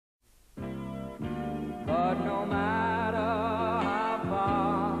But no matter how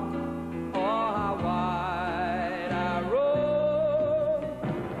far or how wide I roam,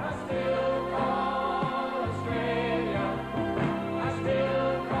 I still call Australia. I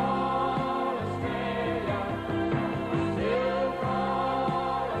still call Australia. I still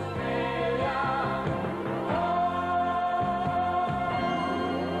call Australia home.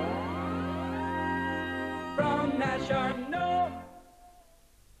 From national.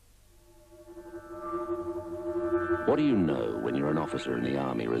 What do you know when you're an officer in the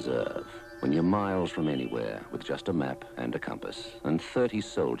Army Reserve? When you're miles from anywhere with just a map and a compass and 30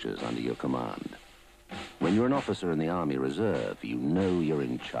 soldiers under your command. When you're an officer in the Army Reserve, you know you're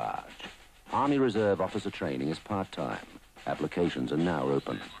in charge. Army Reserve officer training is part-time. Applications are now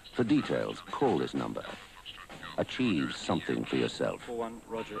open. For details, call this number. Achieve something for yourself. 41,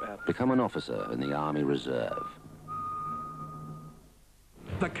 Roger, out. Become an officer in the Army Reserve.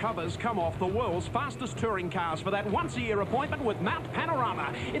 The covers come off the world's fastest touring cars for that once-a-year appointment with Mount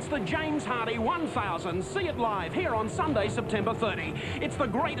Panorama. It's the James Hardy 1000. See it live here on Sunday, September 30. It's the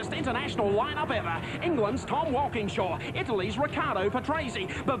greatest international lineup ever. England's Tom Walkinshaw, Italy's Riccardo Patrese,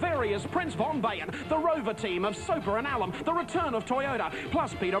 Bavaria's Prince von Weyen, the Rover team of Soper and Allen, the return of Toyota,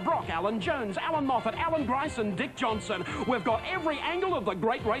 plus Peter Brock, Alan Jones, Alan Moffat, Alan Grice and Dick Johnson. We've got every angle of the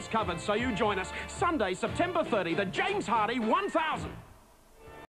great race covered, so you join us. Sunday, September 30, the James Hardy 1000.